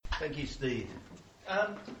Thank you, Steve.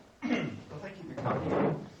 Well, thank you for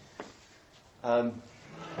coming. I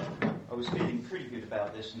was feeling pretty good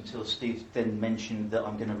about this until Steve then mentioned that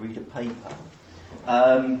I'm going to read a paper.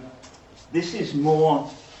 This is more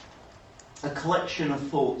a collection of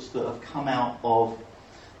thoughts that have come out of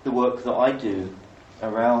the work that I do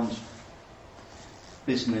around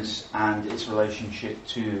business and its relationship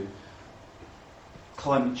to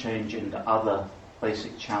climate change and other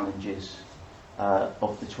basic challenges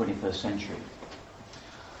of the 21st century.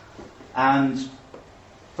 And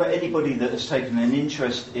for anybody that has taken an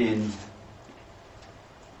interest in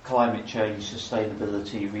climate change,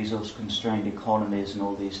 sustainability, resource-constrained economies and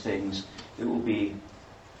all these things, it will be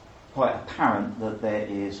quite apparent that there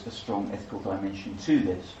is a strong ethical dimension to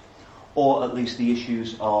this, or at least the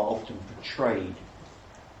issues are often portrayed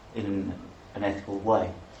in an ethical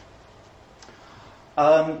way.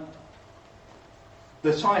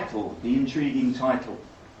 The title, the intriguing title.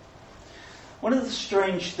 One of the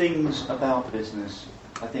strange things about business,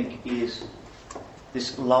 I think, is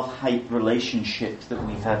this love-hate relationship that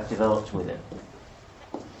we have developed with it.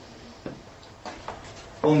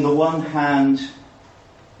 On the one hand,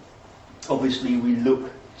 obviously we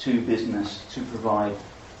look to business to provide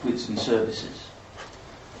goods and services.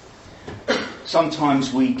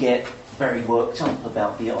 Sometimes we get very worked up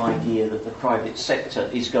about the idea that the private sector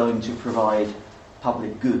is going to provide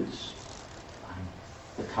public goods.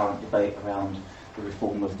 The current debate around the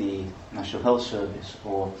reform of the National Health Service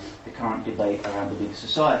or the current debate around the big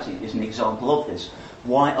society is an example of this.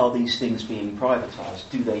 Why are these things being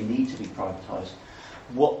privatised? Do they need to be privatised?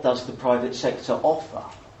 What does the private sector offer?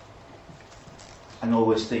 And I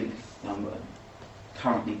always think, I'm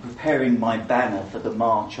currently preparing my banner for the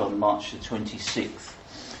march on March the 26th.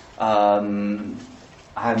 And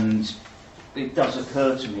it does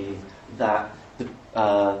occur to me that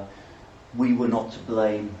we were not to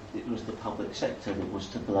blame. It was the public sector that was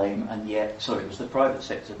to blame, it was the private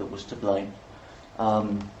sector that was to blame.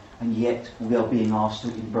 And yet we are being asked to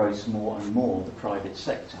embrace more and more the private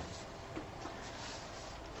sector.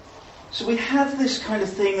 So we have this kind of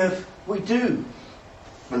thing of, we do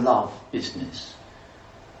love business.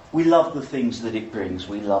 We love the things that it brings.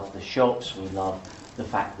 We love the shops. We love the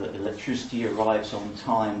fact that electricity arrives on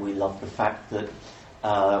time. We love the fact that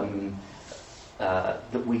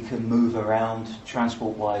that we can move around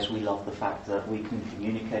transport-wise. We love the fact that we can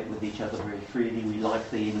communicate with each other very freely. We like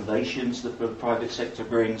the innovations that the private sector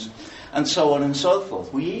brings, and so on and so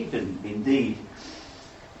forth. We even, indeed,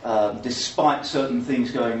 despite certain things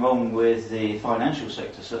going wrong with the financial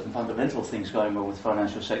sector, certain fundamental things going wrong with the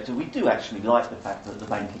financial sector, we do actually like the fact that the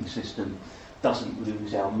banking system doesn't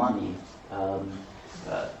lose our money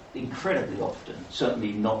incredibly often,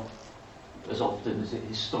 certainly not as often as it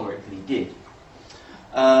historically did.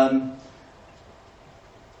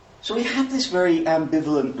 So we have this very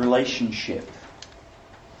ambivalent relationship.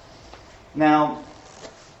 Now,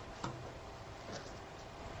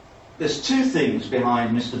 there's two things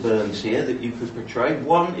behind Mr. Burns here that you could portray.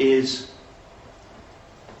 One is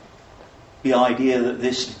the idea that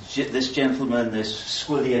this gentleman, this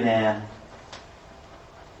squillionaire,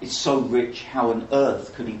 is so rich, how on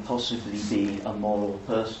earth could he possibly be a moral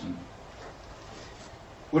person?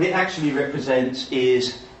 What it actually represents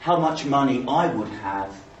is how much money I would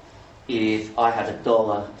have if I had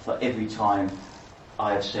 $1 for every time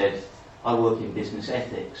I have said, I work in business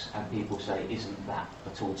ethics, and people say, isn't that a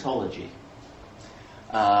tautology?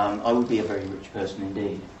 I would be a very rich person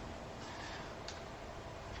indeed.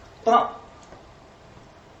 But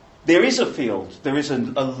there is a field, there is a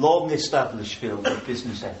long-established field of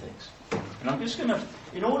business ethics. And I'm just going to,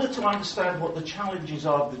 in order to understand what the challenges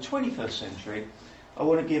are of the 21st century, I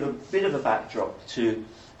want to give a bit of a backdrop to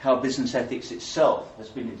how business ethics itself has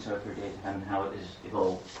been interpreted and how it has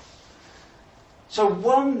evolved. So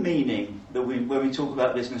one meaning that when we talk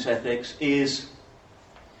about business ethics is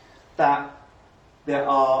that there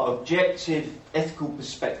are objective ethical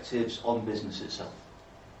perspectives on business itself.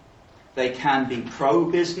 They can be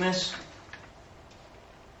pro-business.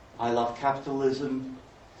 I love capitalism.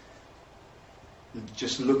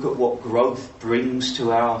 Just look at what growth brings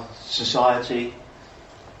to our society.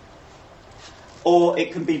 Or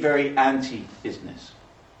it can be very anti-business,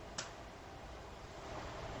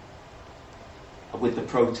 with the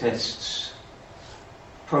protests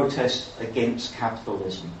against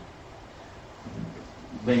capitalism.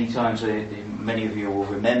 Many times, many of you will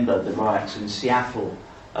remember the riots in Seattle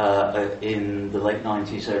in the late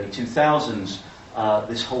 90s, early 2000s,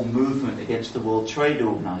 this whole movement against the World Trade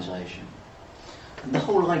Organization. And the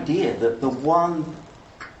whole idea that the one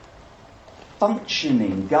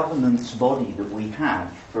functioning governance body that we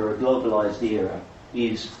have for a globalized era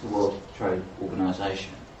is the World Trade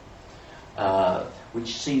Organization,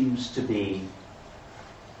 which seems to be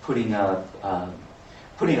putting a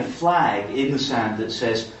flag in the sand that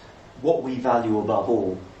says what we value above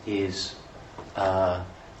all is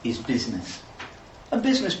business. And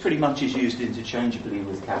business pretty much is used interchangeably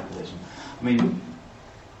with capitalism. I mean,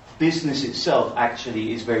 business itself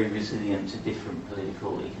actually is very resilient to different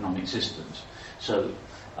political economic systems. So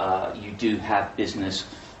you do have business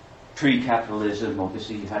pre-capitalism,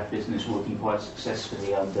 obviously you had business working quite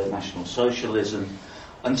successfully under National Socialism,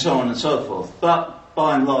 and so on and so forth. But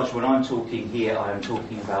by and large, when I'm talking here, I am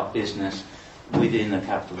talking about business within a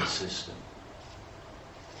capitalist system.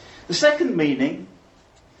 The second meaning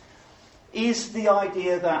is the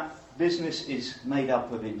idea that business is made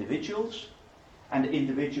up of individuals, and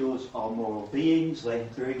individuals are moral beings. They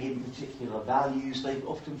bring in particular values. They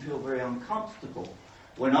often feel very uncomfortable.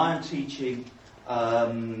 When I'm teaching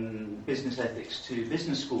business ethics to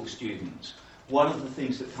business school students, one of the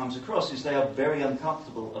things that comes across is they are very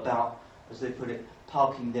uncomfortable about, as they put it,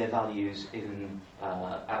 parking their values in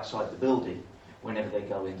outside the building whenever they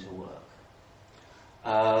go into work.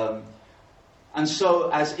 And so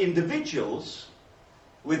as individuals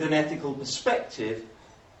with an ethical perspective,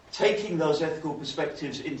 taking those ethical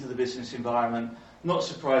perspectives into the business environment, not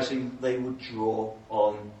surprising, they would draw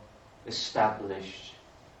on established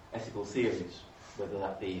ethical theories, whether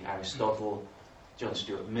that be Aristotle, John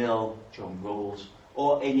Stuart Mill, John Rawls,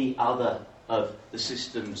 or any other of the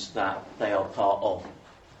systems that they are part of.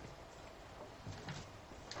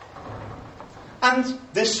 And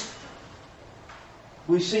this,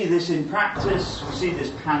 we see this in practice, we see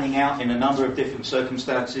this panning out in a number of different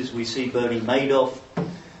circumstances. We see Bernie Madoff,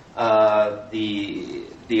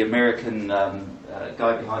 the American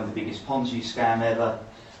guy behind the biggest Ponzi scam ever.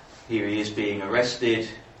 Here he is being arrested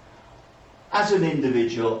as an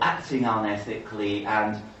individual, acting unethically,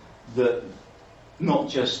 and that not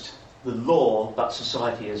just the law, but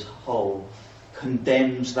society as a whole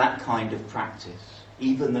condemns that kind of practice,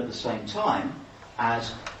 even at the same time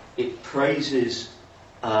as it praises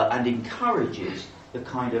and encourages the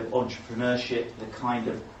kind of entrepreneurship, the kind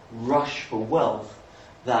of rush for wealth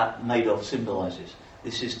that Madoff symbolises.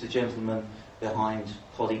 This is the gentleman behind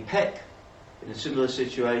Polly Peck in a similar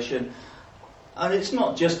situation. And it's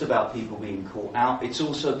not just about people being caught out, it's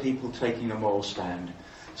also people taking a moral stand.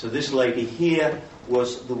 So this lady here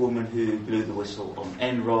was the woman who blew the whistle on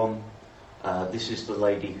Enron. This is the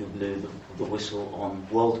lady who blew the whistle on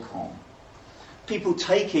WorldCom. People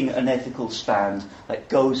taking an ethical stand that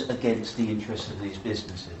goes against the interests of these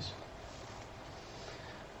businesses.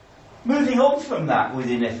 Moving on from that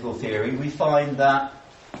within ethical theory, we find that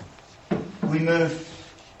we move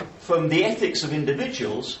from the ethics of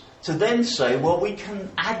individuals to then say, well, we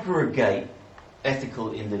can aggregate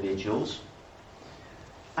ethical individuals,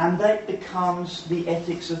 and that becomes the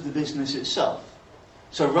ethics of the business itself.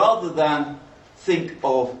 So rather than think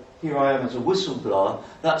of, here I am as a whistleblower,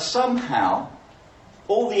 that somehow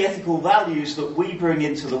all the ethical values that we bring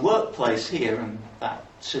into the workplace here, and that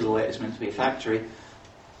silhouette is meant to be a factory,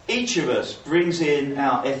 each of us brings in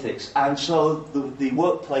our ethics, and so the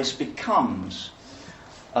workplace becomes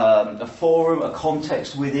a forum, a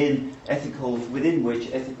context within which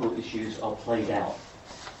ethical issues are played out.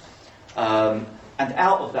 And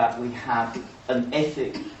out of that we have an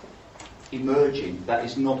ethic emerging that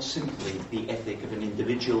is not simply the ethic of an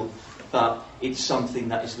individual, but it's something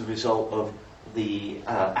that is the result of the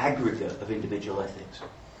aggregate of individual ethics.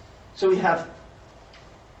 So we have,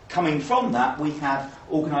 coming from that, we have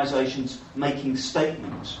organisations making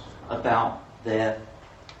statements about their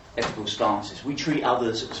ethical stances. We treat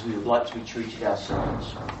others as we would like to be treated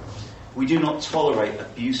ourselves. We do not tolerate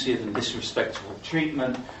abusive and disrespectful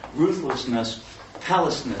treatment. Ruthlessness,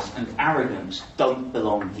 callousness and arrogance don't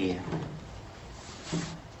belong here.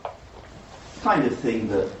 Kind of thing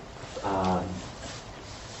that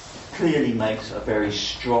clearly makes a very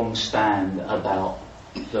strong stand about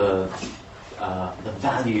the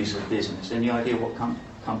values of business. Any idea what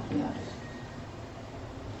company that is?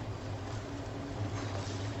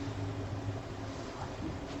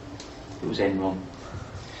 It was Enron.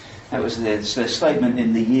 That was their statement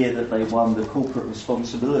in the year that they won the Corporate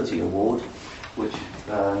Responsibility Award, which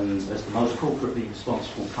as the most corporately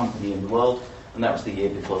responsible company in the world, and that was the year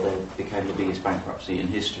before they became the biggest bankruptcy in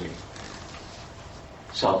history.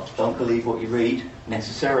 So, don't believe what you read,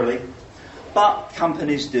 necessarily, but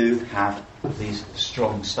companies do have these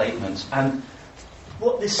strong statements. And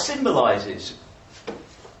what this symbolises,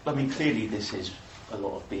 I mean, clearly this is a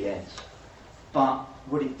lot of BS, but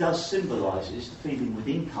what it does symbolise is the feeling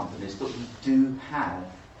within companies that we do have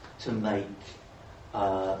to make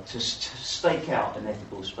to stake out an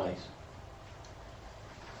ethical space.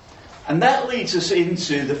 And that leads us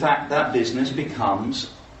into the fact that business becomes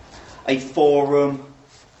a forum,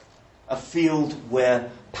 a field where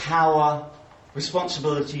power,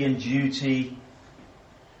 responsibility and duty,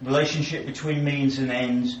 relationship between means and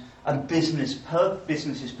ends, and business's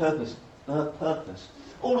purpose,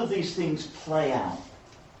 all of these things play out.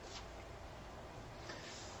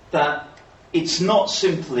 That it's not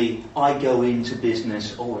simply I go into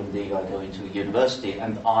business, or indeed I go into a university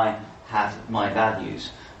and I have my values,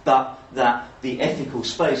 but that the ethical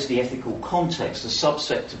space, the ethical context, the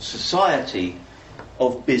subset of society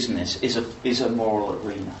of business is a moral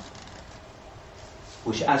arena.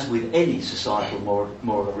 Which, as with any societal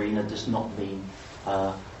moral arena, does not mean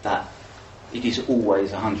that it is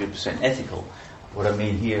always 100% ethical. What I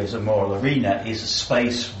mean here as a moral arena is a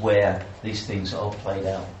space where these things are played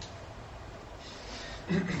out.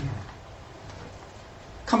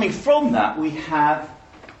 Coming from that, we have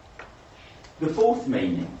the fourth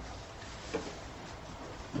meaning,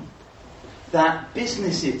 that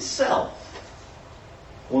business itself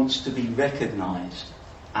wants to be recognised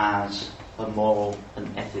as a moral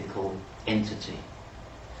and ethical entity.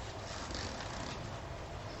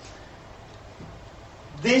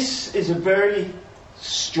 This is a very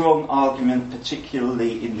strong argument,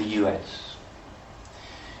 particularly in the US.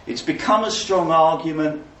 It's become a strong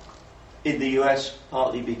argument in the US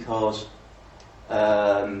partly because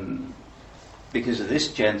of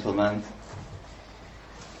this gentleman,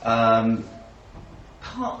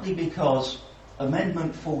 partly because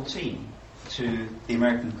Amendment 14 to the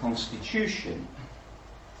American Constitution,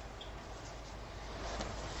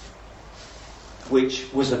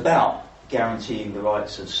 which was about guaranteeing the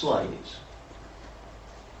rights of slaves,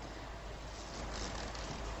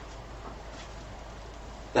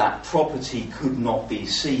 that property could not be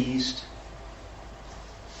seized,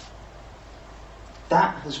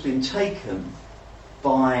 that has been taken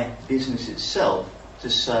by business itself to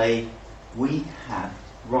say we have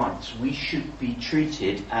rights. We should be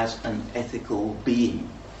treated as an ethical being.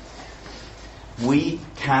 We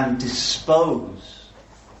can dispose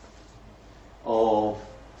of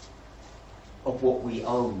what we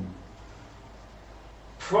own.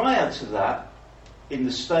 Prior to that, in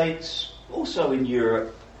the States, also in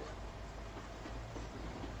Europe,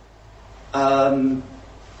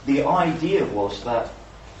 the idea was that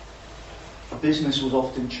a business was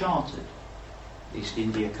often chartered. East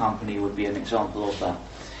India Company would be an example of that.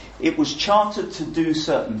 It was chartered to do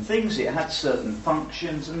certain things, it had certain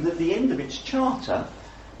functions, and at the end of its charter,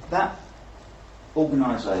 that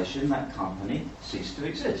organisation, that company, ceased to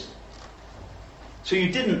exist. So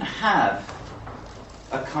you didn't have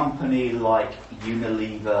a company like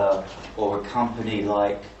Unilever or a company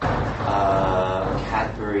like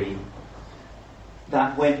Cadbury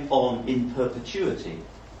that went on in perpetuity.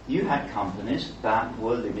 You had companies that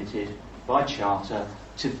were limited by charter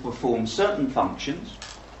to perform certain functions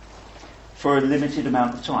for a limited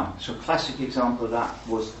amount of time. So a classic example of that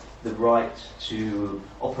was the right to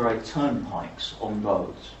operate turnpikes on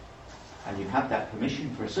roads. And you had that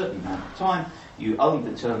permission for a certain amount of time. You owned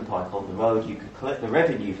the turnpike on the road, you could collect the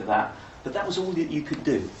revenue for that, but that was all that you could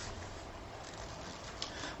do.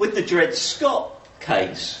 With the Dred Scott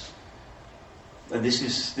case, and this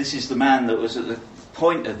is the man that was at the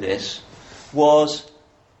point of this, was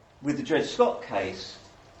with the Dred Scott case,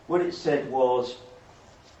 what it said was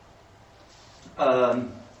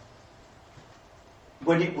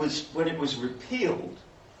when it was repealed,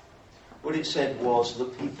 what it said was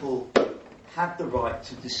that people had the right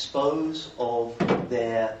to dispose of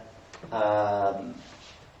their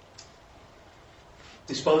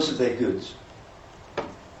goods.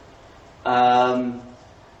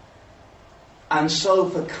 And so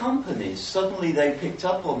for companies, suddenly they picked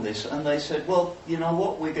up on this and they said, well, you know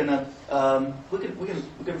what, we're going to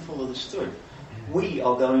follow this through. We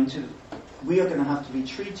are going to have to be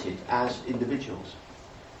treated as individuals.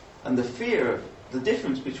 And the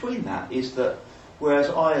difference between that is that whereas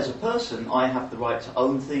I as a person, I have the right to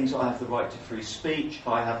own things, I have the right to free speech,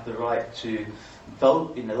 I have the right to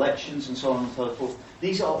vote in elections and so on and so forth,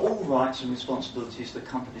 these are all rights and responsibilities that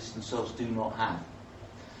companies themselves do not have.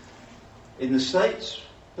 In the States,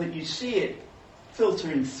 but you see it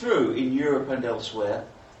filtering through in Europe and elsewhere,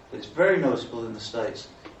 but it's very noticeable in the States,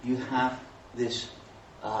 you have this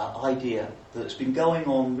idea that's been going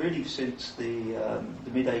on really since the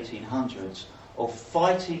mid-1800s of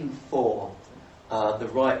fighting for the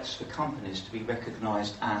rights for companies to be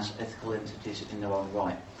recognised as ethical entities in their own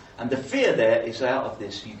right. And the fear there is out of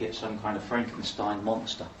this, you get some kind of Frankenstein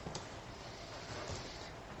monster.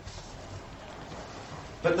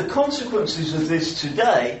 But the consequences of this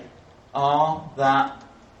today are that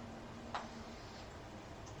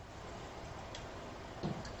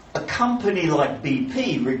a company like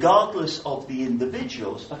BP, regardless of the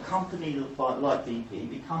individuals, a company like BP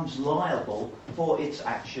becomes liable for its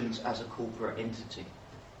actions as a corporate entity.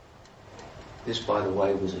 This, by the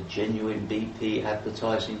way, was a genuine BP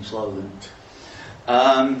advertising slogan.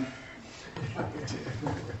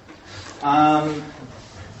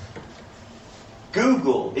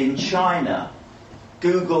 Google in China,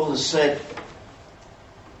 Google has said,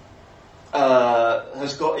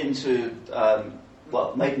 has got into,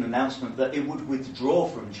 made an announcement that it would withdraw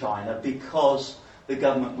from China because the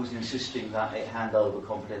government was insisting that it hand over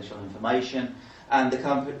confidential information, and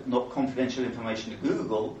not confidential information to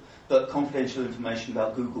Google, but confidential information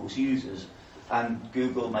about Google's users. And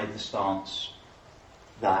Google made the stance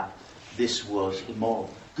that this was immoral.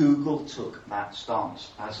 Google took that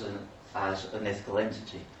stance as an ethical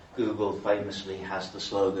entity. Google famously has the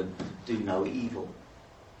slogan, "Do no evil."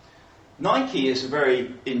 Nike is a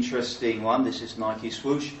very interesting one. This is Nike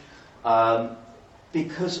swoosh.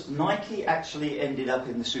 Because Nike actually ended up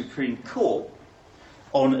in the Supreme Court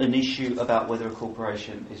on an issue about whether a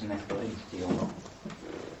corporation is an ethical entity or not.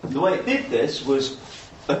 The way it did this was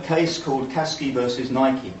a case called Kasky versus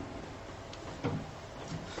Nike.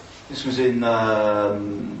 This was in the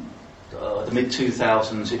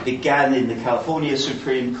mid-2000s. It began in the California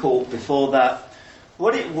Supreme Court. Before that,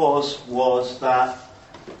 what it was that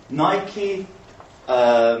Nike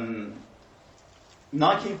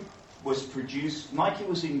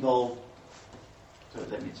was involved. So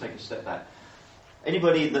let me take a step back.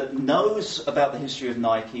 Anybody that knows about the history of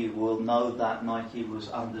Nike will know that Nike was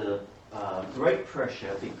under great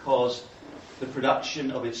pressure because the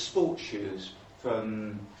production of its sports shoes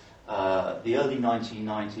from the early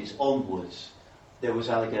 1990s onwards, there was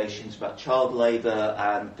allegations about child labour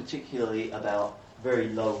and particularly about very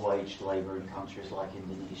low-waged labour in countries like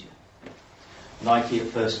Indonesia. Nike at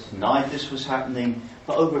first denied this was happening,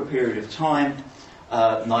 but over a period of time,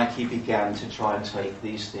 Nike began to try and take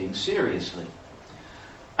these things seriously.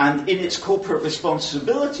 And in its corporate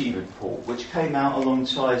responsibility report, which came out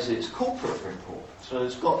alongside its corporate report, so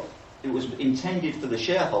it was intended for the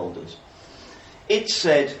shareholders, it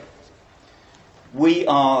said, we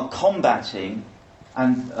are combating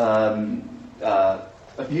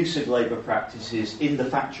abusive labour practices in the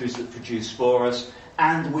factories that produce for us,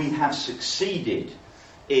 and we have succeeded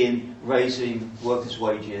in raising workers'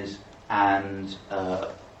 wages and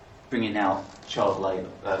bringing out child labour,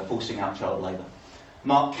 forcing out child labour.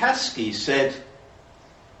 Mark Kasky said,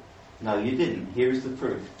 no, you didn't. Here is the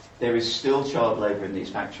proof. There is still child labour in these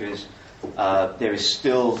factories. There is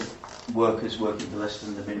still workers working for less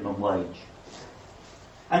than the minimum wage.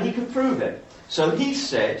 And he could prove it. So he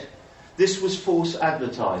said this was false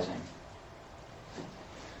advertising.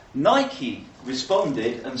 Nike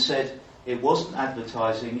responded and said it wasn't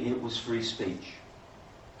advertising, it was free speech.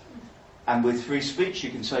 And with free speech you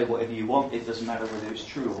can say whatever you want, it doesn't matter whether it's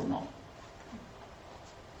true or not.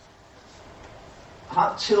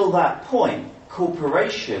 Up till that point,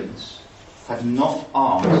 corporations had not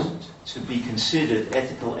asked to be considered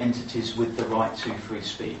ethical entities with the right to free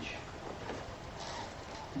speech.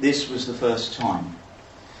 This was the first time.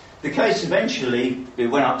 The case eventually, it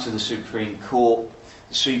went up to the Supreme Court.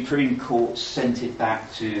 The Supreme Court sent it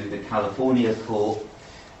back to the California court,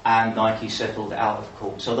 and Nike settled out of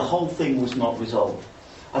court. So the whole thing was not resolved.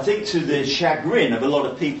 I think to the chagrin of a lot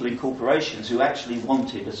of people in corporations who actually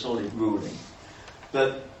wanted a solid ruling.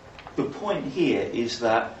 But the point here is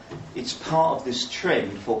that it's part of this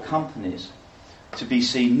trend for companies to be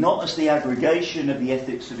seen not as the aggregation of the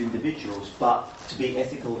ethics of individuals, but to be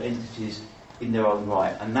ethical entities in their own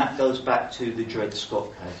right. And that goes back to the Dred Scott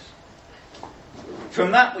case.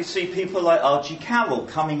 From that we see people like Archie Carroll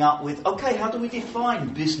coming up with, okay, how do we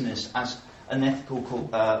define business as an ethical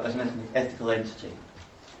entity?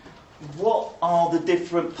 What are the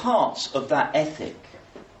different parts of that ethic?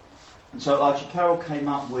 And so Archie Carroll came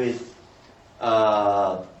up with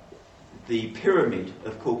the pyramid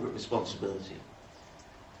of corporate responsibility.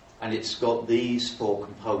 And it's got these four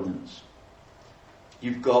components.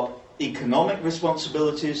 You've got economic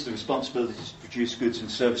responsibilities, the responsibilities to produce goods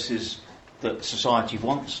and services that society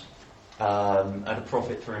wants at a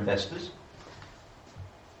profit for investors.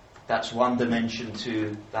 That's one dimension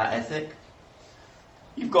to that ethic.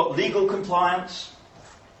 You've got legal compliance.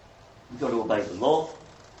 You've got to obey the law.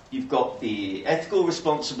 You've got the ethical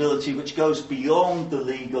responsibility, which goes beyond the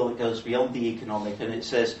legal, it goes beyond the economic, and it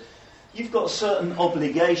says you've got certain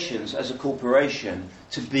obligations as a corporation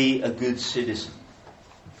to be a good citizen.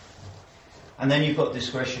 And then you've got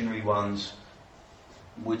discretionary ones,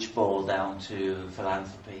 which boil down to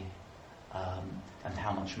philanthropy and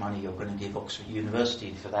how much money you're going to give Oxford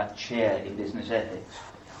University for that chair in business ethics.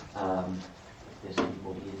 If there's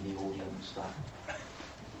anybody in the audience that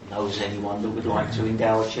knows anyone that would like to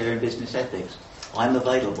endow a chair in business ethics, I'm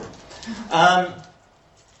available. And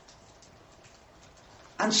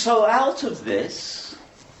so out of this,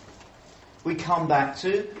 we come back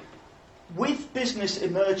to, with business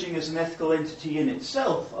emerging as an ethical entity in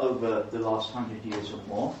itself over the last 100 years or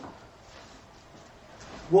more,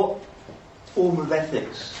 what form of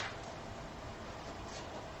ethics,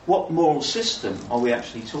 what moral system are we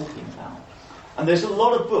actually talking about? And there's a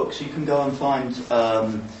lot of books you can go and find.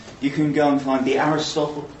 You can go and find the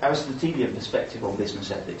Aristotelian perspective on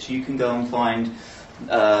business ethics. You can go and find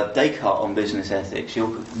Descartes on business ethics.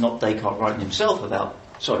 Not Descartes writing himself about.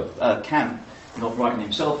 Kant not writing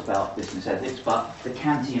himself about business ethics, but the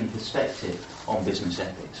Kantian perspective on business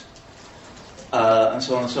ethics, and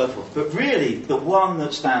so on and so forth. But really, the one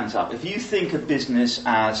that stands up, if you think of business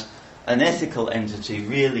as an ethical entity,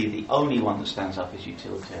 really the only one that stands up is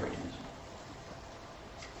utilitarianism.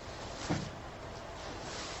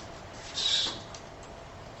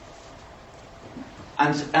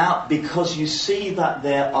 And because you see that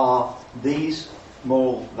there are these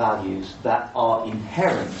moral values that are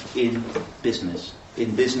inherent in business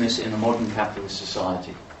in a modern capitalist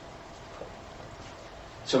society.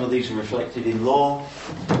 Some of these are reflected in law,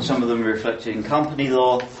 some of them are reflected in company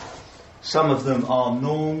law, some of them are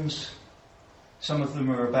norms, some of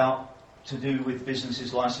them are about to do with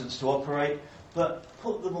businesses' license to operate, but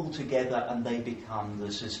put them all together and they become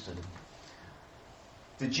the system.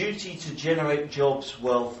 The duty to generate jobs,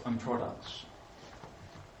 wealth and products.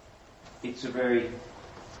 It's very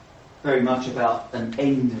much about an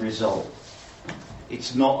end result.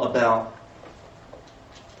 It's not about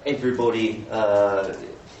everybody.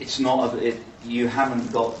 It's not. You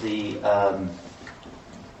haven't got the.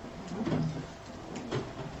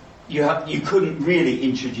 You couldn't really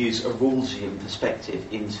introduce a Rawlsian perspective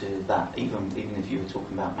into that, even if you were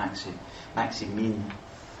talking about Maximin.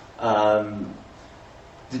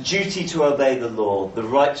 The duty to obey the law, the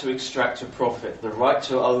right to extract a profit, the right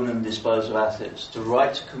to own and dispose of assets, the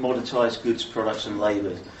right to commoditise goods, products and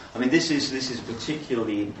labour. I mean, this is a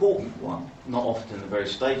particularly important one, not often a very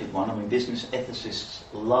stated one. I mean, business ethicists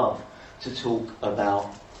love to talk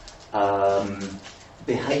about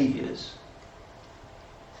behaviours.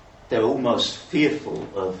 They're almost fearful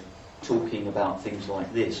of talking about things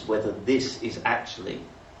like this, whether this is actually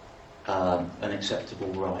an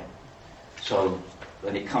acceptable right. So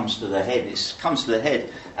when it comes to the head, it comes to the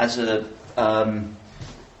head as a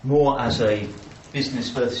more as a business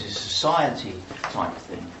versus society type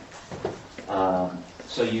thing.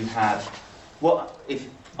 So you have what if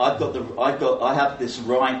I have this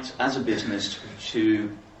right as a business to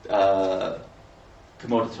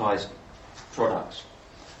commoditise products,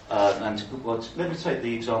 let me take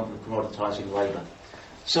the example of commoditising labour.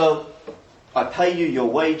 So I pay you your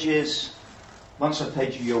wages. Once I've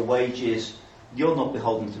paid you your wages, you're not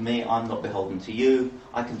beholden to me, I'm not beholden to you,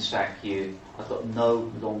 I can sack you, I've got no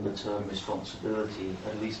longer term responsibility,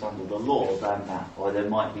 at least under the law, than that. Or there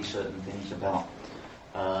might be certain things about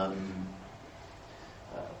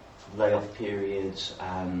layoff periods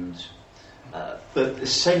and but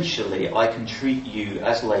essentially I can treat you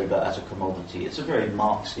as labour, as a commodity. It's a very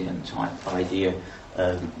Marxian type idea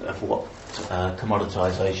of what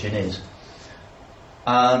commoditisation is.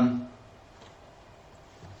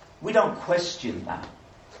 We don't question that.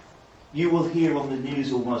 You will hear on the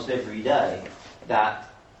news almost every day that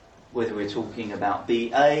whether we're talking about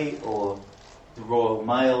BA or the Royal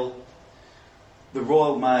Mail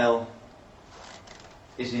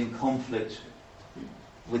is in conflict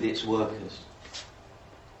with its workers.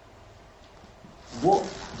 What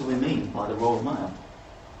do we mean by the Royal Mail?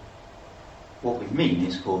 What we mean,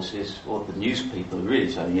 of course, is what the news people are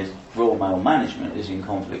really saying is Royal Mail management is in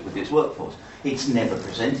conflict with its workforce. It's never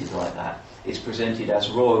presented like that. It's presented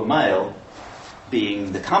as Royal Mail,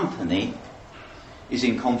 being the company, is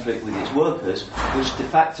in conflict with its workers, which de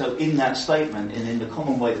facto in that statement and in the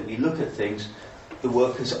common way that we look at things, the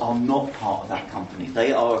workers are not part of that company.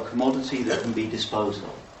 They are a commodity that can be disposed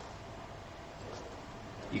of.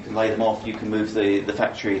 You can lay them off, you can move the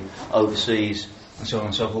factory overseas, and so on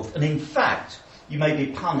and so forth. And in fact, you may be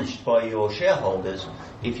punished by your shareholders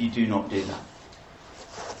if you do not do that.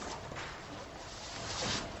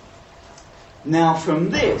 Now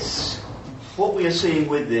from this, what we are seeing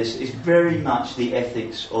with this is very much the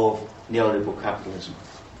ethics of neoliberal capitalism.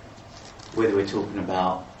 Whether we're talking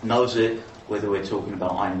about Nozick, whether we're talking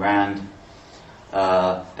about Ayn Rand,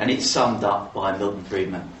 and it's summed up by Milton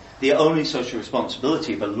Friedman. the only social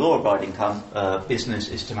responsibility of a law-abiding business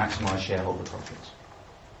is to maximise shareholder profits.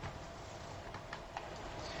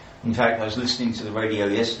 In fact, I was listening to the radio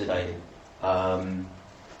yesterday, and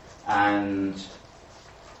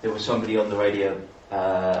there was somebody on the radio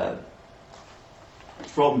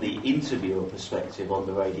from the interviewer perspective on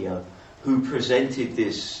the radio who presented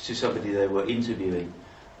this to somebody they were interviewing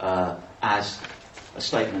as a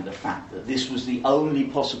statement of fact, that this was the only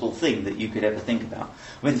possible thing that you could ever think about.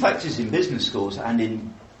 I mean, the fact is, in business schools and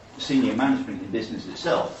in senior management in business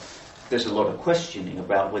itself, there's a lot of questioning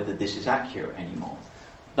about whether this is accurate anymore.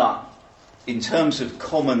 But in terms of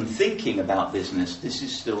common thinking about business, this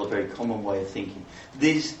is still a very common way of thinking.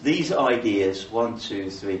 These ideas, 1, 2,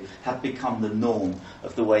 3, have become the norm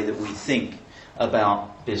of the way that we think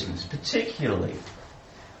about business, particularly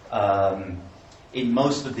in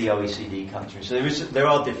most of the OECD countries. There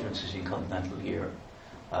are differences in continental Europe.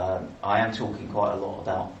 I am talking quite a lot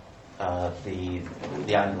about the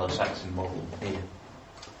Anglo-Saxon model here.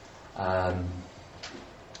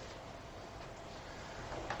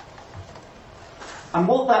 And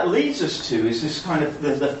what that leads us to is this kind of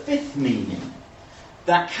the fifth meaning,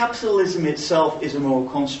 that capitalism itself is a moral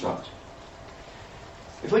construct.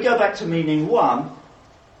 If we go back to meaning 1,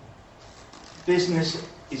 business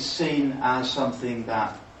is seen as something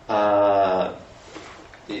that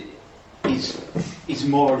is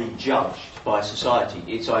morally judged by society.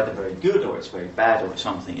 It's either very good or it's very bad or it's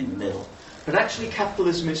something in the middle. But actually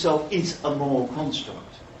capitalism itself is a moral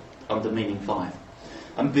construct under meaning 5.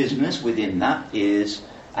 And business within that is,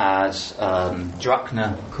 as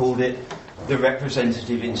Druckner called it, the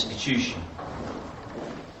representative institution.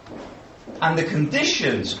 And the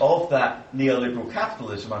conditions of that neoliberal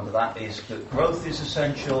capitalism under that is that growth is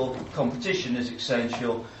essential, competition is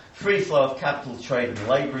essential, free flow of capital, trade and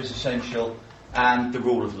labour is essential, and the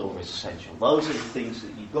rule of law is essential. Those are the things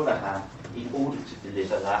that you've got to have in order to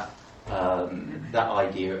deliver that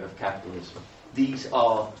idea of capitalism. These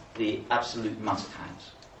are the absolute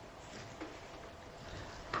must-haves.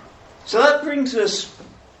 So that brings us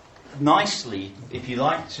nicely, if you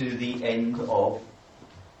like, to the end of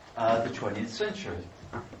the 20th century.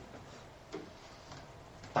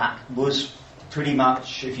 That was pretty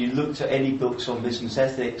much, if you looked at any books on business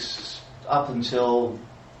ethics up until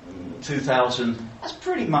 2000, that's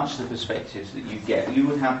pretty much the perspectives that you get. You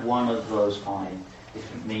would have one of those 5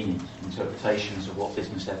 different meanings, interpretations of what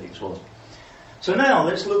business ethics was. So now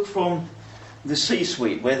let's look from the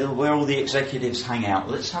C-suite, where all the executives hang out.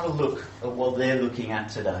 Let's have a look at what they're looking at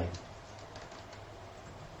today.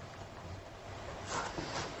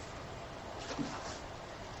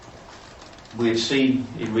 We've seen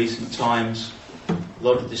in recent times a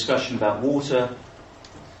lot of discussion about water,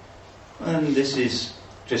 and this is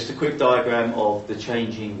just a quick diagram of the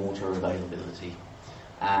changing water availability.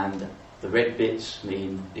 And the red bits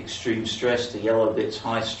mean extreme stress, the yellow bits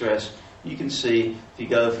high stress. You can see if you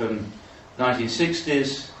go from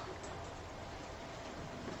 1960s,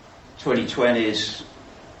 2020s,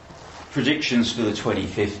 predictions for the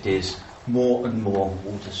 2050s, more and more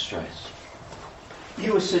water stress.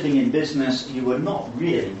 You were sitting in business, you were not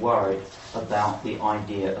really worried about the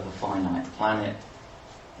idea of a finite planet.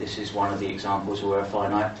 This is one of the examples where a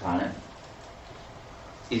finite planet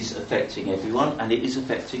is affecting everyone, and it is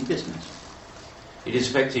affecting business. It is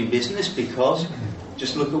affecting business because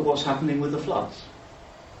just look at what's happening with the floods.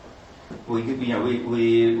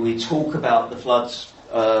 We talk about the floods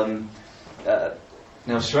in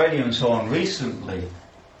Australia and so on recently,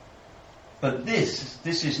 but this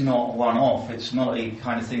is not one-off. It's not a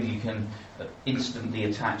kind of thing you can instantly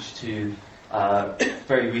attach to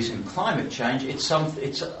very recent climate change. It's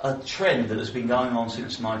a trend that has been going on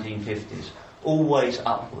since the 1950s. Always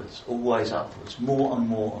upwards, more and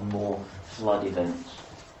more and more flood events.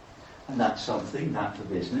 And that's something that for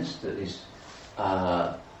business that is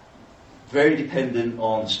very dependent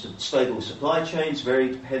on stable supply chains, very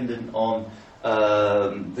dependent on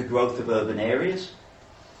the growth of urban areas.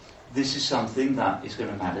 This is something that is going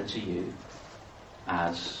to matter to you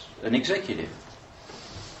as an executive.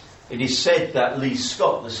 It is said that Lee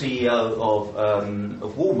Scott, the CEO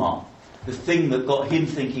of Walmart, the thing that got him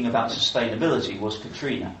thinking about sustainability was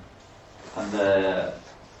Katrina and the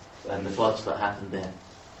floods that happened there.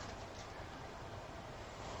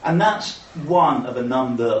 And that's one of a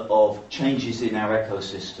number of changes in our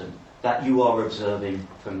ecosystem that you are observing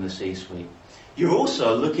from the C-suite. You're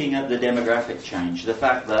also looking at the demographic change, the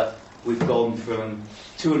fact that we've gone from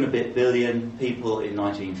 2 and a bit billion people in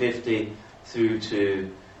 1950 through to,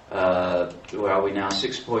 where are we now,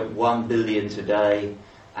 6.1 billion today,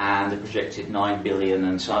 and the projected 9 billion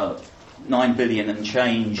and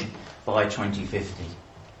change by 2050.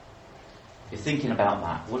 You're thinking about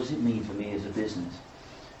that. What does it mean for me as a business?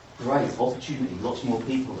 Great opportunity. Lots more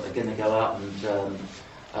people that are going to go out and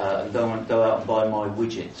go out and buy my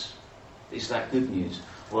widgets. Is that good news?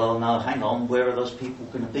 Well, no. Hang on. Where are those people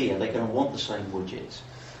going to be? Are they going to want the same widgets?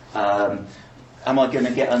 Am I going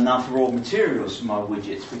to get enough raw materials for my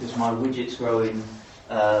widgets? Because my widgets grow in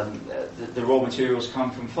the raw materials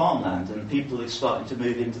come from farmland, and people are starting to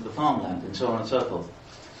move into the farmland, and so on and so forth.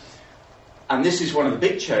 And this is one of the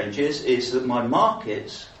big changes, is that my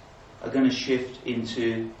markets are going to shift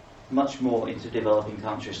into much more into developing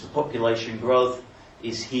countries. The population growth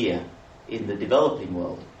is here in the developing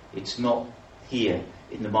world. It's not here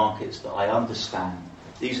in the markets that I understand.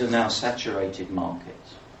 These are now saturated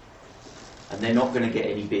markets, and they're not going to get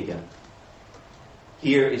any bigger.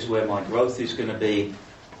 Here is where my growth is going to be,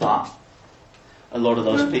 but a lot of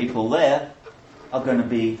those people there are going to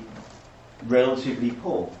be relatively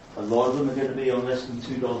poor. A lot of them are going to be on less than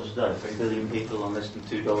 $2 a day. 3 billion people on less than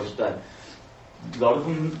 $2 a day. A lot of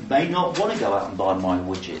them may not want to go out and buy my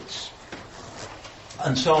widgets.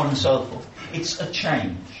 And so on and so forth. It's a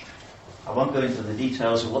change. I won't go into the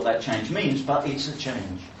details of what that change means, but it's a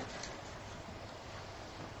change.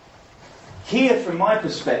 Here, from my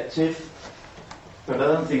perspective, but I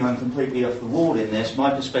don't think I'm completely off the wall in this,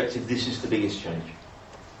 my perspective, this is the biggest change.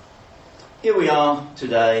 Here we are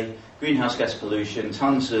today, greenhouse gas pollution,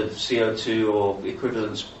 tons of CO2 or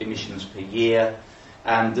equivalent emissions per year,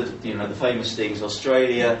 and the famous things,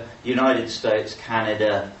 Australia, United States,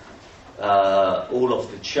 Canada, all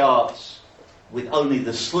off the charts, with only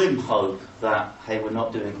the slim hope that, hey, we're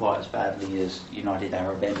not doing quite as badly as United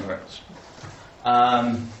Arab Emirates.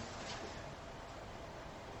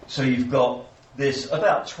 So you've got this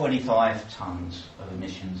about 25 tonnes of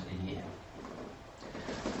emissions a year.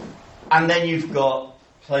 And then you've got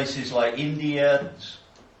places like India,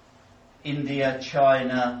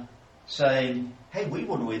 China, saying, hey, we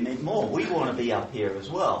want to emit more. We want to be up here as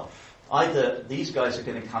well. Either these guys are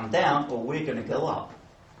going to come down or we're going to go up.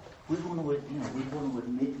 We want to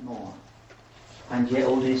emit more. And yet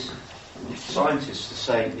all these scientists are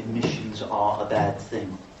saying emissions are a bad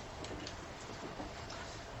thing.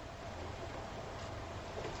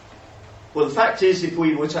 Well, the fact is, if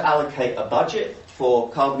we were to allocate a budget for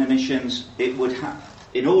carbon emissions, it would have,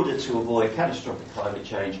 in order to avoid catastrophic climate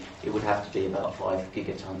change, it would have to be about 5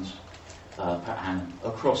 gigatons per annum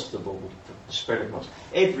across the board, spread across.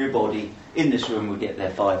 Everybody in this room would get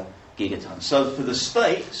their 5 gigatons. So for the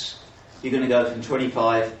states, you're going to go from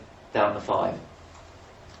 25 down to 5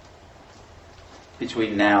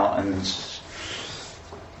 between now and...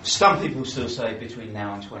 Some people still say between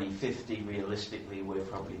now and 2050. Realistically, we're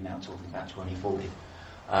probably now talking about 2040.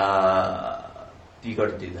 You've got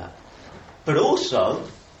to do that. But also,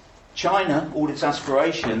 China, all its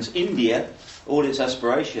aspirations, India, all its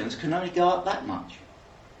aspirations, can only go up that much.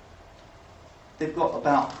 They've got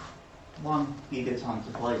about 1 gigaton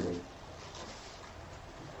to play with.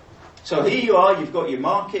 So here you are, you've got your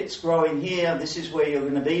markets growing here, this is where you're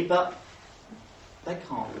going to be, but they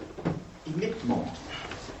can't emit more.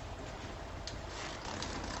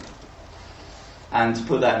 And to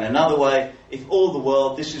put that in another way, if all the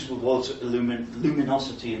world, this is what was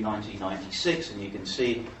luminosity in 1996, and you can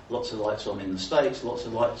see lots of lights on in the States, lots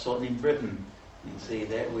of lights on in Britain. You can see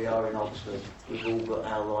there we are in Oxford, we've all got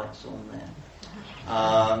our lights on there.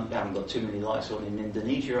 We haven't got too many lights on in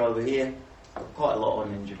Indonesia over here, quite a lot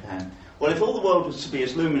on in Japan. Well, if all the world was to be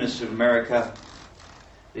as luminous as America,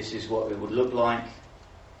 this is what it would look like.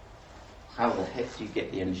 How the heck do you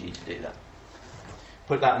get the energy to do that?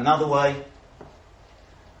 Put that another way,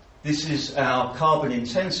 this is our carbon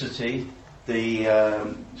intensity. The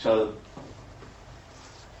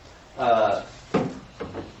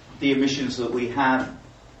emissions that we have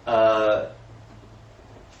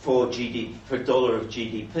for dollar of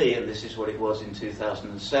GDP, and this is what it was in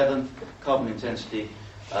 2007. Carbon intensity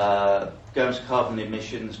goes carbon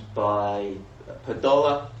emissions per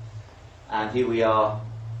dollar, and here we are.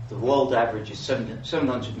 The world average is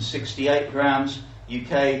 768 grams.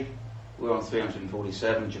 UK, we're on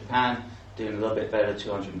 347. Japan, doing a little bit better,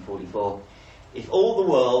 244. If all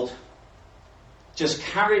the world just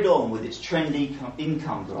carried on with its trend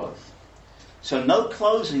income growth, so no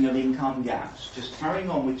closing of income gaps, just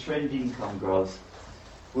carrying on with trend income growth,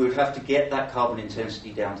 we would have to get that carbon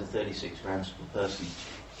intensity down to 36 grams per person.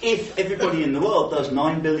 If everybody in the world, those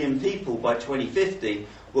 9 billion people by 2050,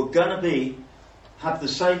 were going to have the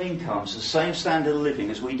same incomes, the same standard of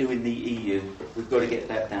living as we do in the EU, we've got to get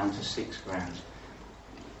that down to 6 grams.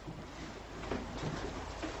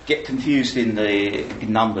 Get confused in the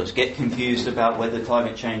numbers, get confused about whether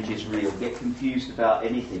climate change is real, get confused about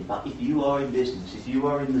anything. But if you are in business, if you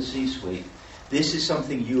are in the C-suite, This is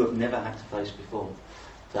something you have never had to face before.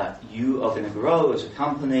 That you are going to grow as a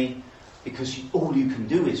company because all you can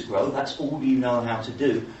do is grow. That's all you know how to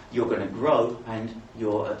do. You're going to grow, and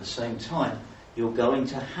you're at the same time, you're going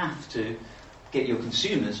to have to get your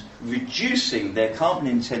consumers reducing their carbon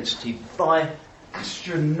intensity by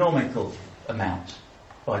astronomical amounts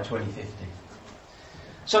by 2050.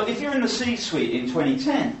 So if you're in the C-suite in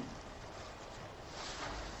 2010,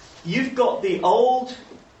 you've got the old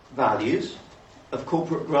values of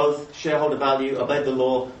corporate growth, shareholder value, obey the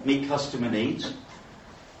law, meet customer needs.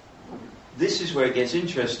 This is where it gets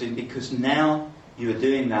interesting, because now you are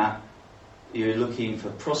doing that. You're looking for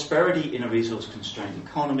prosperity in a resource-constrained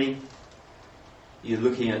economy. You're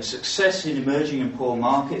looking at success in emerging and poor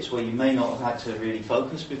markets where you may not have had to really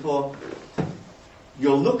focus before.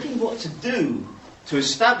 You're looking what to do to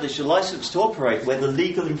establish a license to operate where the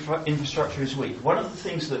legal infrastructure is weak. One of the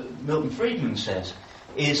things that Milton Friedman says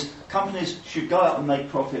is companies should go out and make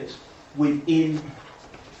profits within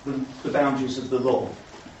the boundaries of the law.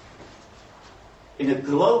 In a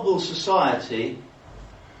global society,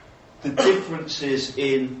 the differences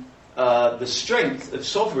in the strength of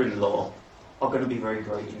sovereign law are going to be very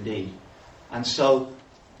great indeed. And so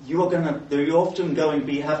you're often going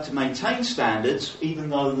to have to maintain standards even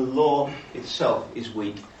though the law itself is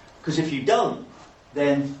weak. Because if you don't,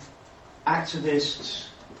 then activists,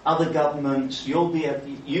 other governments,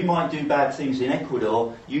 you might do bad things in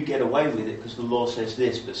Ecuador, you get away with it because the law says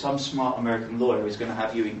this, but some smart American lawyer is going to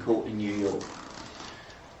have you in court in New York.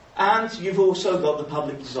 And you've also got the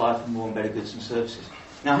public desire for more and better goods and services.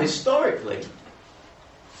 Now, historically,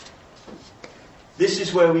 this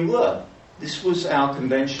is where we were. This was our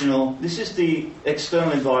conventional, this is the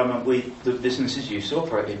external environment the businesses used to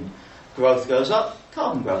operate in. Growth goes up,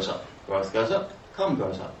 carbon grows up. Growth goes up, carbon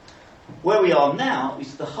grows up. Where we are now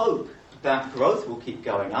is the hope that growth will keep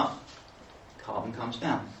going up, carbon comes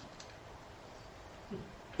down.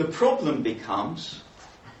 The problem becomes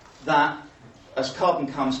that as carbon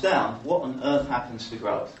comes down, what on earth happens to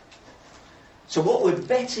growth? So what we're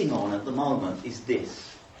betting on at the moment is this,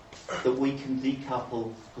 that we can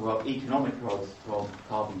decouple economic growth from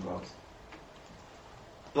carbon growth.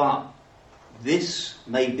 But this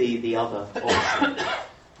may be the other option.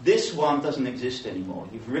 This one doesn't exist anymore.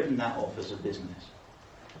 You've written that off as a business.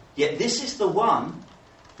 Yet this is the one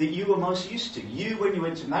that you were most used to. You, when you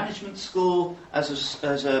went to management school, as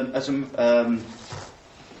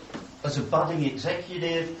a budding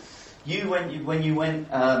executive, you when you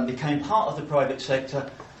became part of the private sector,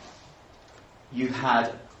 you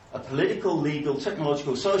had a political, legal,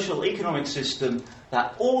 technological, social, economic system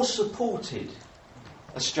that all supported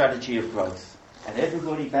a strategy of growth. And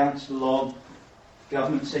everybody bounced along.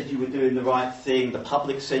 Government said you were doing the right thing. The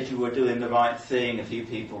public said you were doing the right thing. A few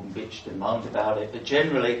people bitched and moaned about it. But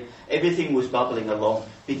generally, everything was bubbling along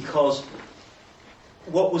because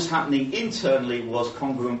what was happening internally was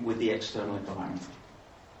congruent with the external environment.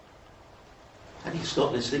 How do you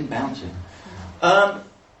stop this thing bouncing?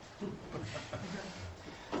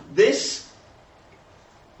 This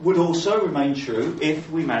would also remain true if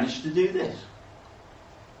we managed to do this.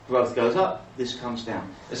 Growth goes up, this comes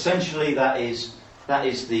down. Essentially, that is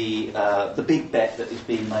the big bet that is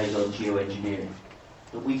being made on geoengineering.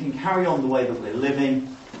 That we can carry on the way that we're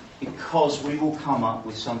living because we will come up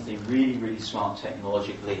with something really, really smart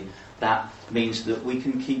technologically that means that we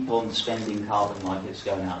can keep on spending carbon like it's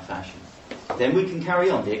going out of fashion. Then we can carry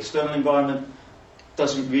on. The external environment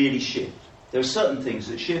doesn't really shift. There are certain things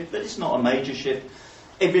that shift, but it's not a major shift.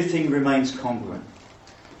 Everything remains congruent.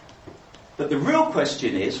 But the real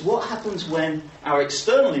question is, what happens when our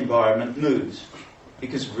external environment moves?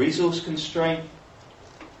 Because of resource constraint,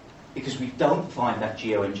 because we don't find that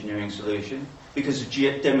geoengineering solution, because of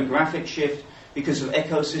demographic shift, because of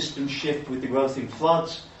ecosystem shift with the growth in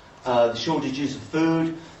floods, the shortages of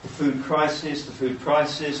food, the food crisis, the food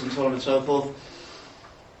prices, and so on and so forth.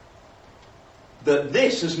 That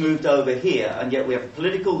this has moved over here, and yet we have a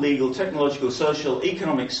political, legal, technological, social,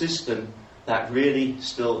 economic system that really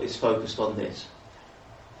still is focused on this.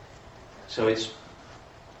 So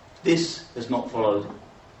this has not followed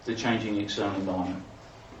the changing external environment.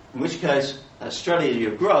 In which case, that strategy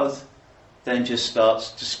of growth then just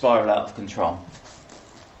starts to spiral out of control.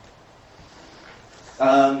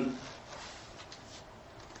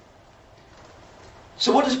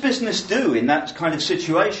 So what does business do in that kind of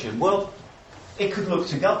situation? Well, it could look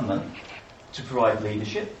to government to provide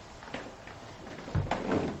leadership.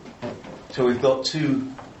 So we've got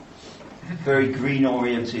two very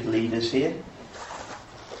green-oriented leaders here.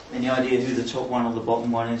 Any idea who the top one or the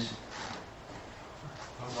bottom one is?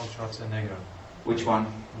 Arnold Schwarzenegger. Which one?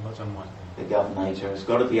 The Governator has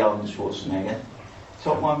got to be Arnold Schwarzenegger.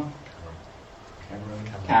 Top one?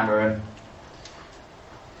 Cameron.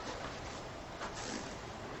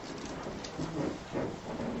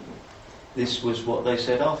 This was what they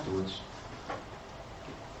said afterwards.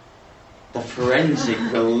 The forensic,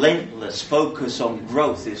 relentless focus on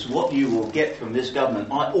growth is what you will get from this government.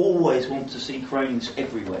 I always want to see cranes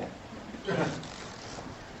everywhere.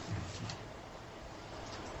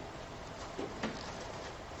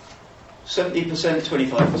 70%,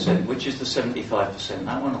 25%. Which is the 75%?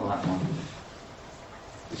 That one or that one?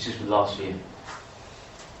 This is for last year.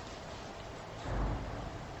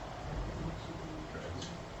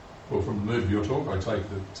 Well, from the mood of your talk, I take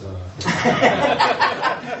that...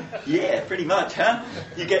 Yeah, pretty much, huh?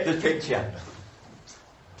 You get the picture.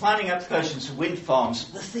 Planning applications for wind farms,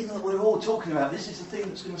 the thing that we're all talking about, this is the thing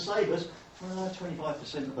that's going to save us.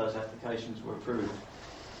 25% of those applications were approved.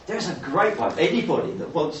 There's a great one. Anybody that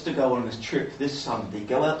wants to go on this trip this Sunday,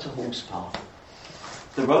 go out to Horsepath.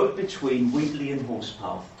 The road between Wheatley and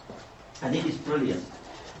Horsepath. And it is brilliant.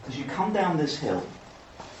 Because you come down this hill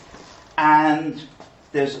and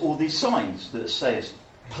there's all these signs that says,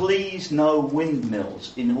 please no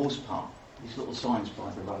windmills in Horsepath. These little signs by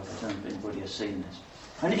the road. I don't know if anybody has seen this.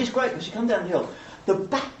 And it is great because you come down the hill. The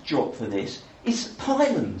backdrop for this is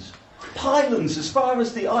pylons. Pylons as far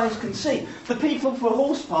as the eyes can see. The people for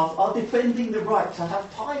Horsepath are defending the right to have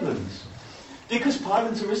pylons. Because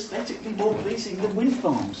pylons are aesthetically more pleasing than wind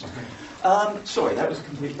farms. Sorry, that was a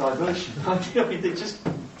complete diversion. I mean,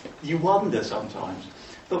 you wonder sometimes.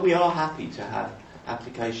 But we are happy to have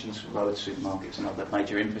applications for roads, supermarkets and other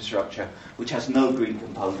major infrastructure which has no green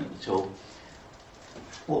component at all.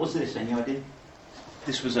 What was this? Any idea?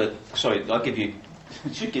 This was I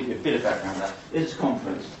should give you a bit of background on that. It's a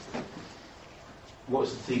conference. What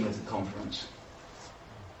was the theme of the conference?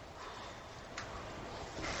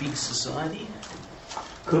 Big society?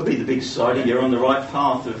 Could be the big society. You're on the right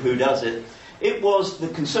path of who does it. It was the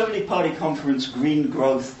Conservative Party Conference Green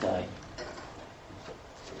Growth Day.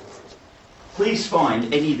 Please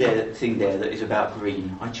find anything there that is about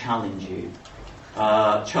green. I challenge you.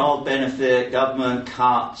 Child benefit, government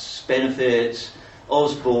cuts, benefits,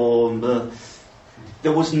 Osborne.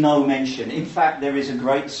 There was no mention. In fact, there is a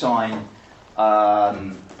great sign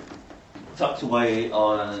tucked away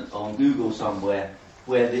on Google somewhere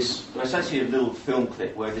where it's actually a little film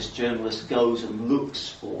clip where this journalist goes and looks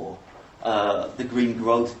for the green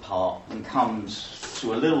growth part and comes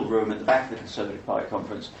to a little room at the back of the Conservative Party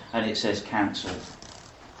conference and it says cancelled.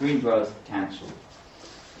 Green growth cancelled.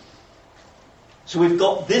 So we've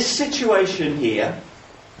got this situation here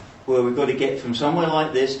where we've got to get from somewhere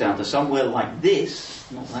like this down to somewhere like this,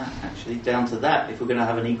 not that actually, down to that if we're going to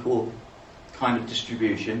have an equal kind of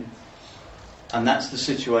distribution. And that's the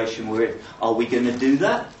situation we're in. Are we going to do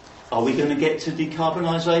that? Are we going to get to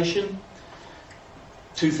decarbonisation?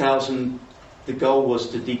 2000, the goal was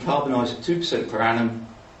to decarbonise at 2% per annum.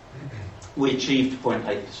 We achieved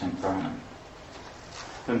 0.8% per annum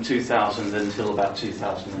from 2000 until about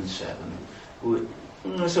 2007.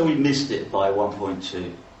 So we missed it by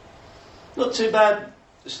 1.2. Not too bad.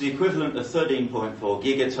 It's the equivalent of 13.4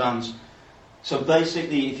 gigatons. So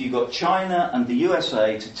basically, if you got China and the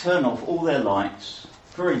USA to turn off all their lights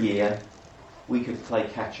for a year, we could play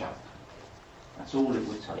catch up. That's all it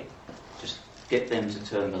would take. Just get them to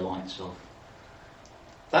turn the lights off.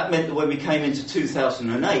 That meant that when we came into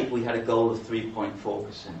 2008, we had a goal of 3.4%.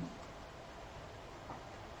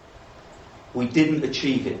 We didn't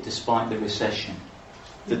achieve it despite the recession.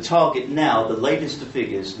 The target now, the latest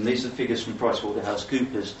figures, and these are figures from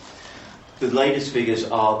PricewaterhouseCoopers, the latest figures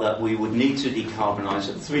are that we would need to decarbonise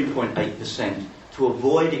at 3.8% to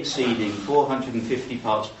avoid exceeding 450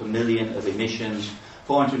 parts per million of emissions.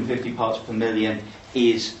 450 parts per million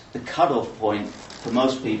is the cut-off point for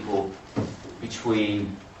most people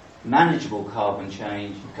between manageable climate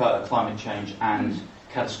change and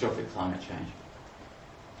catastrophic climate change.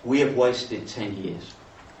 We have wasted 10 years.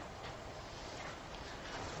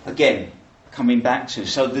 Again, coming back to,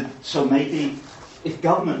 so maybe if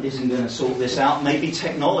government isn't going to sort this out, maybe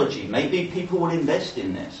technology, maybe people will invest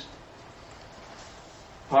in this.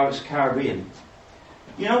 Pirates of the Caribbean.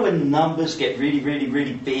 You know when numbers get really, really,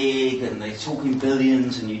 really big and they're talking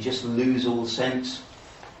billions and you just lose all sense?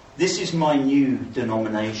 This is my new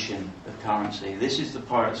denomination of currency. This is the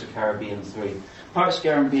Pirates of the Caribbean 3. Pirates of the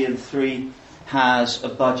Caribbean 3 has a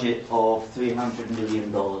budget of $300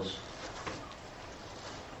 million.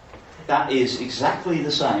 That is exactly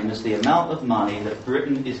the same as the amount of money that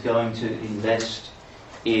Britain is going to invest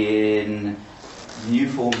in new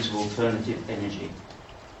forms of alternative energy.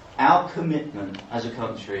 Our commitment as a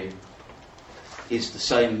country is the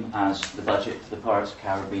same as the budget for the Pirates of the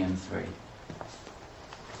Caribbean 3.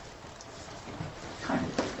 Kind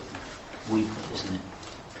of weak, isn't it?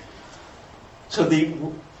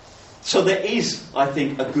 So there is, I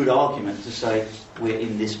think, a good argument to say we're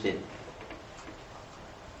in this bit.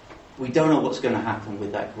 We don't know what's going to happen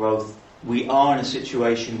with that growth. We are in a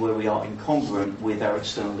situation where we are incongruent with our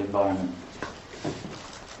external environment.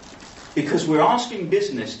 Because we're asking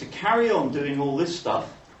business to carry on doing all this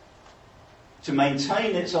stuff, to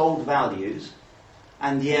maintain its old values,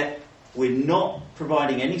 and yet we're not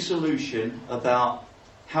providing any solution about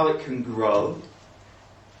how it can grow,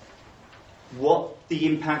 what the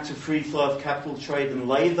impact of free flow of capital, trade and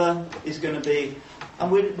labour is going to be,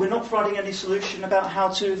 and we're not providing any solution about how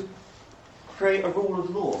to create a rule of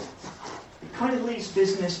law. It kind of leaves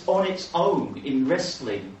business on its own in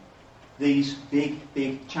wrestling these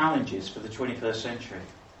big challenges for the 21st century.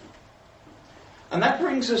 And that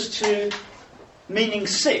brings us to meaning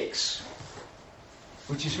 6,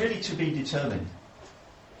 which is really to be determined.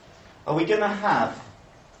 Are we going to have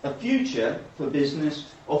a future for business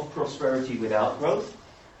of prosperity without growth?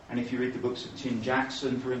 And if you read the books of Tim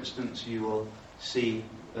Jackson, for instance, you will see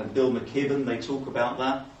Bill McKibben, they talk about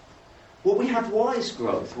that. Well, we have wise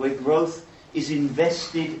growth, where growth is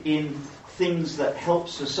invested in things that help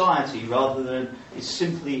society rather than it's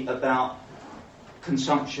simply about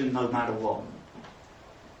consumption no matter what.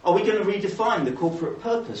 Are we going to redefine the corporate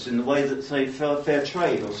purpose in the way that, say, fair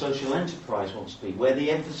trade or social enterprise wants to be, where the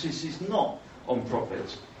emphasis is not on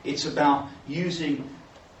profits? It's about using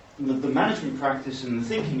the management practice and the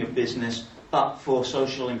thinking of business, but for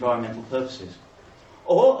social environmental purposes.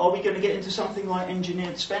 Or are we going to get into something like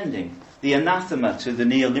engineered spending, the anathema to the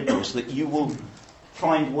neoliberals, that you will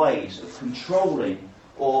find ways of controlling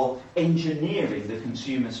or engineering the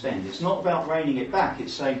consumer spend? It's not about reining it back,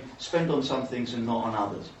 it's saying spend on some things and not on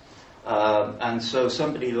others. And so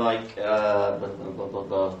somebody like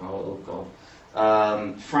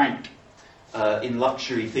Frank in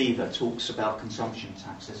Luxury Fever talks about consumption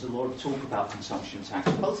tax. There's a lot of talk about consumption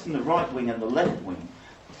tax, both from the right wing and the left wing.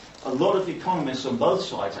 A lot of economists on both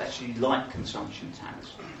sides actually like consumption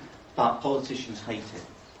tax, but politicians hate it.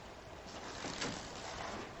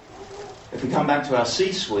 If we come back to our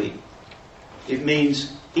C-suite, it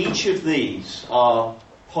means each of these are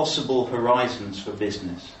possible horizons for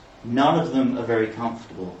business. None of them are very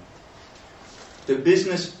comfortable. The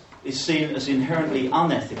business is seen as inherently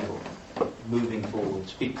unethical moving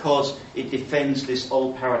forwards because it defends this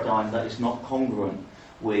old paradigm that is not congruent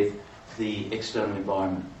with the external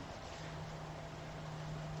environment.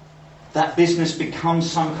 That business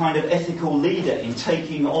becomes some kind of ethical leader in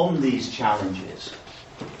taking on these challenges.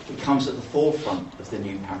 It comes at the forefront of the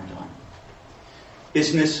new paradigm.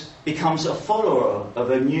 Business becomes a follower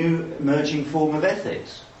of a new emerging form of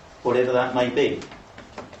ethics, whatever that may be,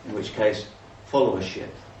 in which case, followership.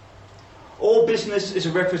 Or business is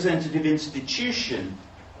a representative institution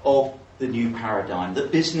of the new paradigm,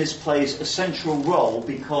 that business plays a central role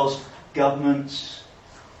because governments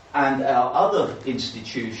and our other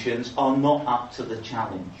institutions are not up to the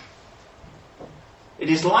challenge. It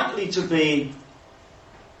is likely to be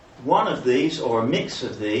one of these or a mix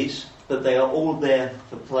of these, but they are all there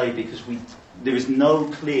for play because there is no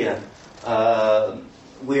clear.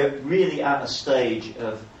 We're really at a stage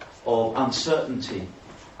of uncertainty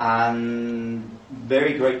and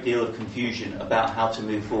very great deal of confusion about how to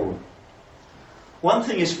move forward. One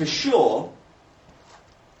thing is for sure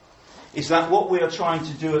is that what we are trying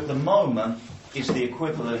to do at the moment is the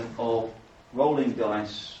equivalent of rolling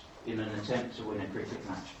dice in an attempt to win a cricket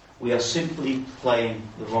match. We are simply playing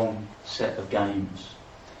the wrong set of games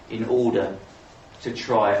in order to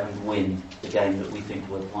try and win the game that we think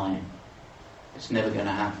we're playing. It's never going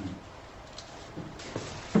to happen.